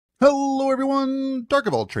Hello everyone,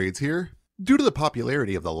 DarkOfAllTrades here. Due to the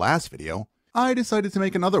popularity of the last video, I decided to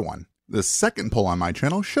make another one. The second poll on my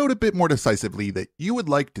channel showed a bit more decisively that you would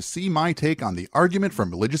like to see my take on the argument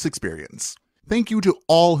from religious experience. Thank you to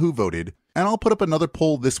all who voted, and I'll put up another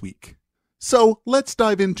poll this week. So let's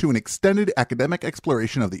dive into an extended academic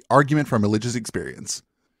exploration of the argument from religious experience.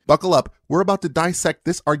 Buckle up, we're about to dissect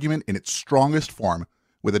this argument in its strongest form,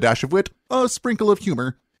 with a dash of wit, a sprinkle of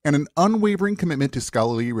humor, and an unwavering commitment to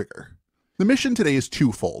scholarly rigor. The mission today is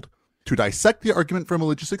twofold: to dissect the argument from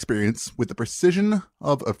religious experience with the precision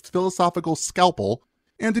of a philosophical scalpel,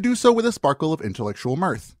 and to do so with a sparkle of intellectual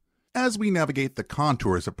mirth. As we navigate the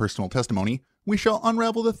contours of personal testimony, we shall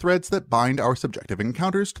unravel the threads that bind our subjective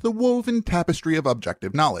encounters to the woven tapestry of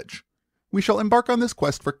objective knowledge. We shall embark on this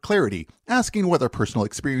quest for clarity, asking whether personal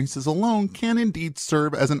experiences alone can indeed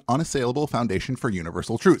serve as an unassailable foundation for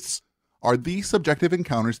universal truths. Are these subjective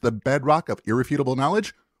encounters the bedrock of irrefutable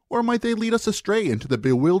knowledge, or might they lead us astray into the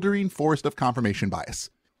bewildering forest of confirmation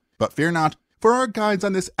bias? But fear not, for our guides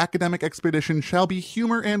on this academic expedition shall be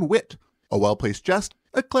humor and wit, a well-placed jest,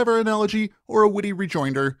 a clever analogy, or a witty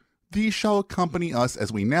rejoinder. These shall accompany us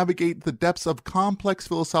as we navigate the depths of complex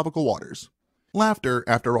philosophical waters. Laughter,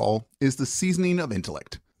 after all, is the seasoning of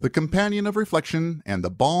intellect, the companion of reflection, and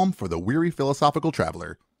the balm for the weary philosophical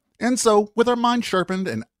traveler. And so, with our minds sharpened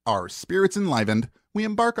and our spirits enlivened, we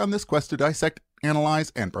embark on this quest to dissect,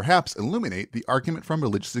 analyze, and perhaps illuminate the argument from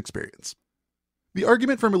religious experience. The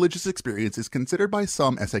argument from religious experience is considered by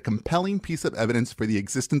some as a compelling piece of evidence for the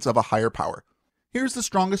existence of a higher power. Here's the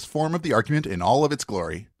strongest form of the argument in all of its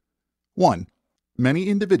glory. 1. Many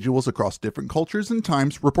individuals across different cultures and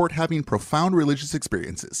times report having profound religious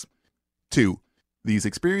experiences. 2. These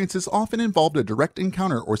experiences often involved a direct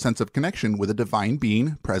encounter or sense of connection with a divine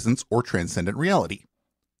being, presence, or transcendent reality.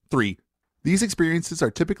 3. These experiences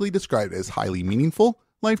are typically described as highly meaningful,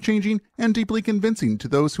 life-changing, and deeply convincing to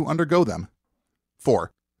those who undergo them.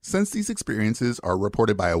 4. Since these experiences are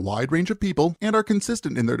reported by a wide range of people and are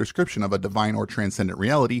consistent in their description of a divine or transcendent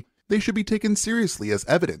reality, they should be taken seriously as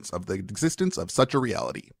evidence of the existence of such a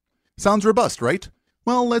reality. Sounds robust, right?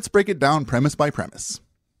 Well, let's break it down premise by premise.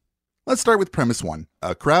 Let's start with premise 1,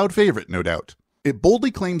 a crowd favorite, no doubt. It boldly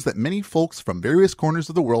claims that many folks from various corners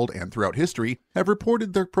of the world and throughout history have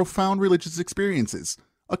reported their profound religious experiences.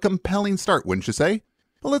 A compelling start, wouldn't you say?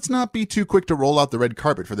 But let's not be too quick to roll out the red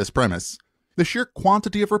carpet for this premise. The sheer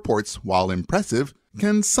quantity of reports, while impressive,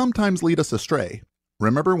 can sometimes lead us astray.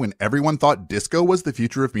 Remember when everyone thought disco was the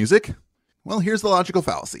future of music? Well, here's the logical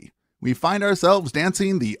fallacy. We find ourselves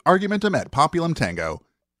dancing the argumentum ad populum tango,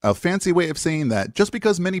 a fancy way of saying that just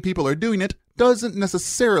because many people are doing it doesn't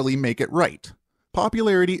necessarily make it right.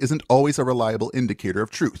 Popularity isn't always a reliable indicator of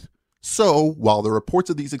truth. So, while the reports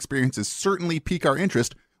of these experiences certainly pique our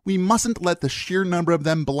interest, we mustn't let the sheer number of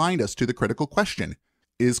them blind us to the critical question.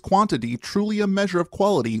 Is quantity truly a measure of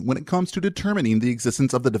quality when it comes to determining the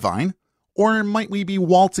existence of the divine? Or might we be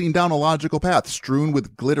waltzing down a logical path strewn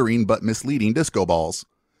with glittering but misleading disco balls?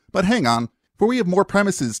 But hang on, for we have more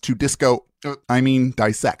premises to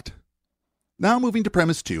dissect. Now moving to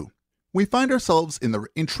premise 2. We find ourselves in the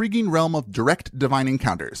intriguing realm of direct divine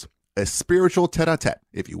encounters, a spiritual tete-a-tete,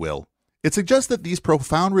 if you will. It suggests that these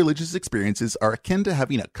profound religious experiences are akin to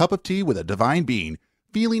having a cup of tea with a divine being,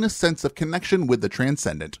 feeling a sense of connection with the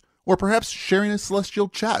transcendent, or perhaps sharing a celestial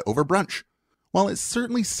chat over brunch. While it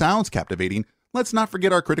certainly sounds captivating, let's not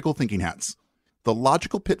forget our critical thinking hats. The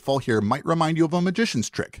logical pitfall here might remind you of a magician's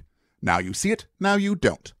trick. Now you see it, now you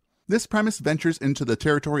don't. This premise ventures into the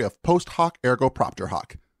territory of post hoc ergo propter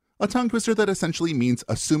hoc, a tongue twister that essentially means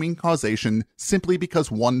assuming causation simply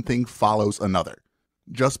because one thing follows another.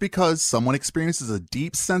 Just because someone experiences a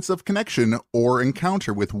deep sense of connection or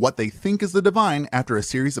encounter with what they think is the divine after a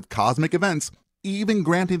series of cosmic events, even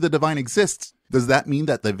granting the divine exists, does that mean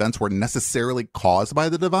that the events were necessarily caused by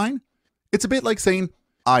the divine? It's a bit like saying,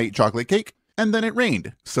 I ate chocolate cake, and then it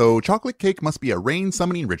rained, so chocolate cake must be a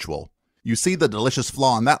rain-summoning ritual. You see the delicious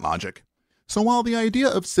flaw in that logic. So while the idea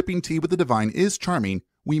of sipping tea with the divine is charming,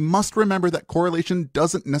 we must remember that correlation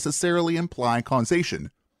doesn't necessarily imply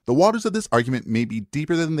causation. The waters of this argument may be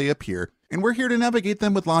deeper than they appear, and we're here to navigate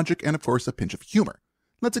them with logic and of course a pinch of humor.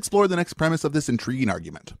 Let's explore the next premise of this intriguing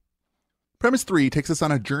argument. Premise 3 takes us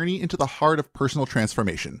on a journey into the heart of personal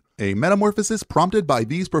transformation, a metamorphosis prompted by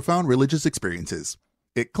these profound religious experiences.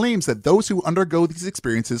 It claims that those who undergo these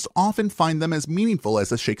experiences often find them as meaningful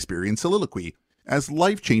as a Shakespearean soliloquy, as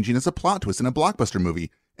life-changing as a plot twist in a blockbuster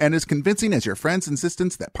movie, and as convincing as your friend's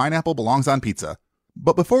insistence that pineapple belongs on pizza.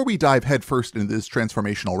 But before we dive headfirst into this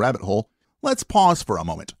transformational rabbit hole, let's pause for a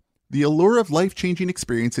moment. The allure of life-changing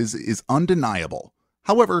experiences is undeniable.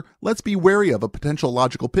 However, let's be wary of a potential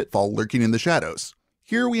logical pitfall lurking in the shadows.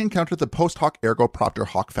 Here we encounter the post hoc ergo propter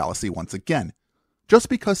hoc fallacy once again. Just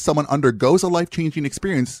because someone undergoes a life-changing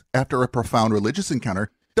experience after a profound religious encounter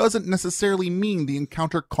doesn't necessarily mean the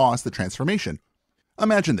encounter caused the transformation.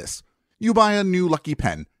 Imagine this. You buy a new lucky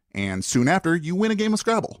pen, and soon after you win a game of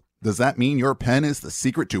Scrabble. Does that mean your pen is the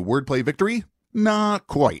secret to wordplay victory? Not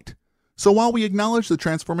quite. So while we acknowledge the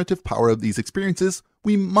transformative power of these experiences,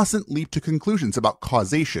 we mustn't leap to conclusions about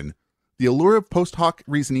causation. The allure of post hoc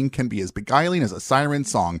reasoning can be as beguiling as a siren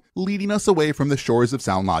song, leading us away from the shores of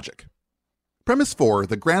sound logic. Premise 4,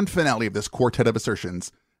 the grand finale of this quartet of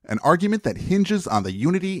assertions, an argument that hinges on the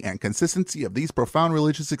unity and consistency of these profound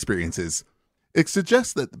religious experiences. It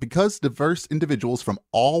suggests that because diverse individuals from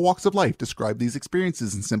all walks of life describe these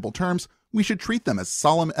experiences in simple terms, we should treat them as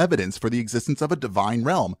solemn evidence for the existence of a divine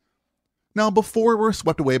realm. Now, before we're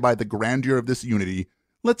swept away by the grandeur of this unity,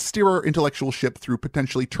 let's steer our intellectual ship through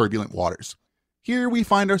potentially turbulent waters. Here we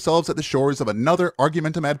find ourselves at the shores of another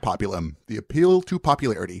argumentum ad populum, the appeal to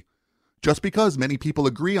popularity. Just because many people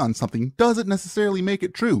agree on something doesn't necessarily make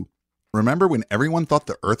it true. Remember when everyone thought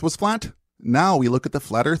the Earth was flat? Now we look at the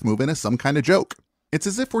flat Earth movement as some kind of joke. It's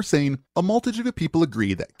as if we're saying, a multitude of people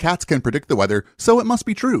agree that cats can predict the weather, so it must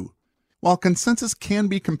be true. While consensus can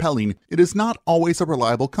be compelling, it is not always a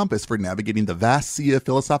reliable compass for navigating the vast sea of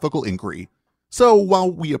philosophical inquiry. So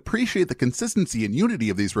while we appreciate the consistency and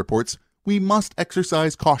unity of these reports, we must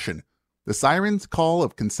exercise caution. The siren's call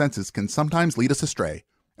of consensus can sometimes lead us astray.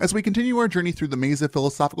 As we continue our journey through the maze of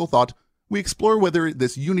philosophical thought, we explore whether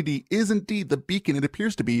this unity is indeed the beacon it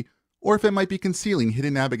appears to be, or if it might be concealing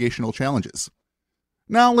hidden navigational challenges.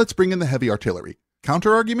 Now let's bring in the heavy artillery,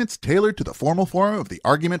 counter-arguments tailored to the formal form of the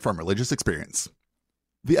argument from religious experience.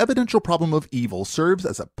 The evidential problem of evil serves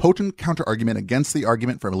as a potent counter-argument against the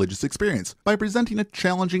argument from religious experience by presenting a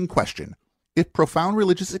challenging question. If profound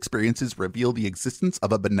religious experiences reveal the existence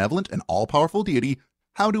of a benevolent and all-powerful deity,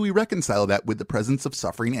 how do we reconcile that with the presence of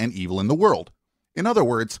suffering and evil in the world? In other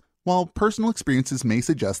words, while personal experiences may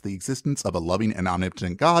suggest the existence of a loving and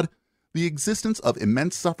omnipotent God, the existence of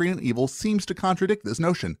immense suffering and evil seems to contradict this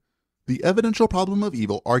notion. The evidential problem of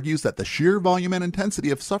evil argues that the sheer volume and intensity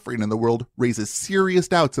of suffering in the world raises serious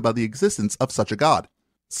doubts about the existence of such a God.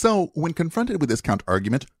 So, when confronted with this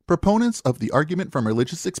counter-argument, proponents of the argument from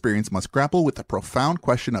religious experience must grapple with the profound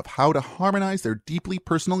question of how to harmonize their deeply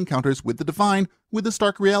personal encounters with the divine with the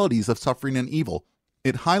stark realities of suffering and evil.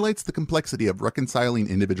 It highlights the complexity of reconciling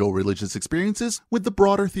individual religious experiences with the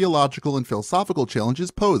broader theological and philosophical challenges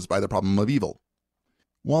posed by the problem of evil.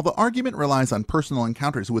 While the argument relies on personal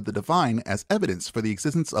encounters with the divine as evidence for the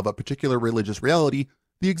existence of a particular religious reality,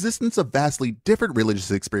 the existence of vastly different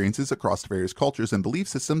religious experiences across various cultures and belief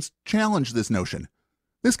systems challenge this notion.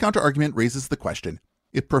 This counter-argument raises the question,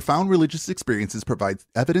 if profound religious experiences provide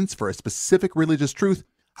evidence for a specific religious truth,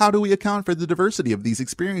 how do we account for the diversity of these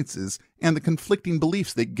experiences and the conflicting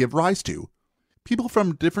beliefs they give rise to? People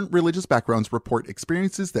from different religious backgrounds report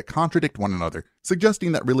experiences that contradict one another,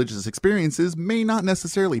 suggesting that religious experiences may not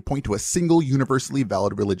necessarily point to a single universally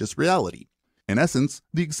valid religious reality. In essence,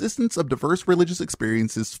 the existence of diverse religious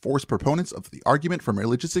experiences force proponents of the argument from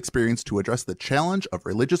religious experience to address the challenge of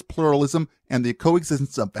religious pluralism and the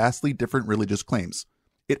coexistence of vastly different religious claims.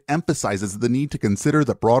 It emphasizes the need to consider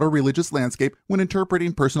the broader religious landscape when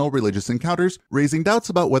interpreting personal religious encounters, raising doubts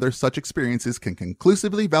about whether such experiences can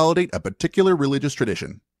conclusively validate a particular religious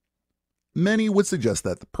tradition. Many would suggest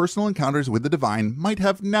that the personal encounters with the divine might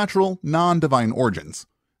have natural, non-divine origins.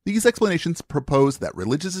 These explanations propose that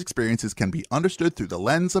religious experiences can be understood through the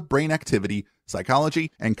lens of brain activity,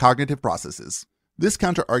 psychology, and cognitive processes. This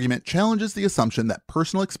counter-argument challenges the assumption that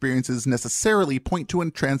personal experiences necessarily point to a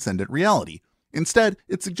transcendent reality. Instead,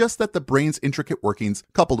 it suggests that the brain's intricate workings,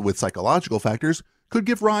 coupled with psychological factors, could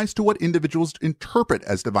give rise to what individuals interpret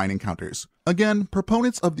as divine encounters. Again,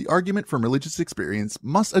 proponents of the argument from religious experience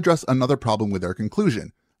must address another problem with their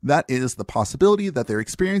conclusion. That is, the possibility that their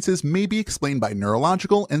experiences may be explained by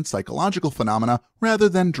neurological and psychological phenomena rather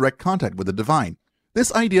than direct contact with the divine.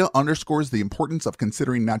 This idea underscores the importance of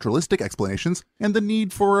considering naturalistic explanations and the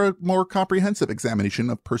need for a more comprehensive examination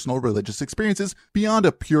of personal religious experiences beyond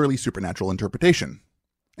a purely supernatural interpretation.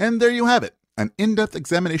 And there you have it, an in-depth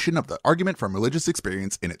examination of the argument from religious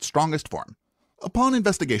experience in its strongest form. Upon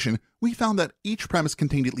investigation, we found that each premise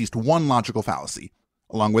contained at least one logical fallacy.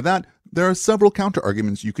 Along with that, there are several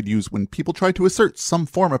counter-arguments you could use when people try to assert some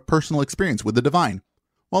form of personal experience with the divine.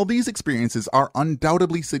 While these experiences are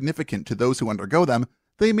undoubtedly significant to those who undergo them,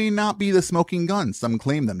 they may not be the smoking gun some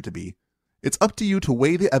claim them to be. It's up to you to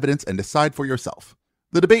weigh the evidence and decide for yourself.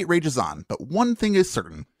 The debate rages on, but one thing is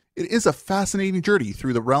certain. It is a fascinating journey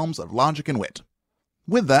through the realms of logic and wit.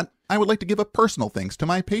 With that, I would like to give a personal thanks to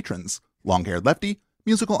my patrons, Long-Haired Lefty,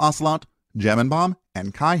 Musical Ocelot, Jammin'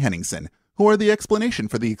 and Kai Henningsen, who are the explanation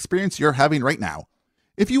for the experience you're having right now.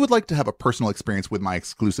 If you would like to have a personal experience with my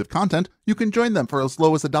exclusive content, you can join them for as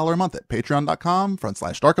low as $1 a month at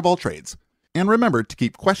patreon.com/DarkOfAllTrades. And remember to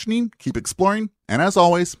keep questioning, keep exploring, and as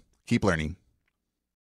always, keep learning.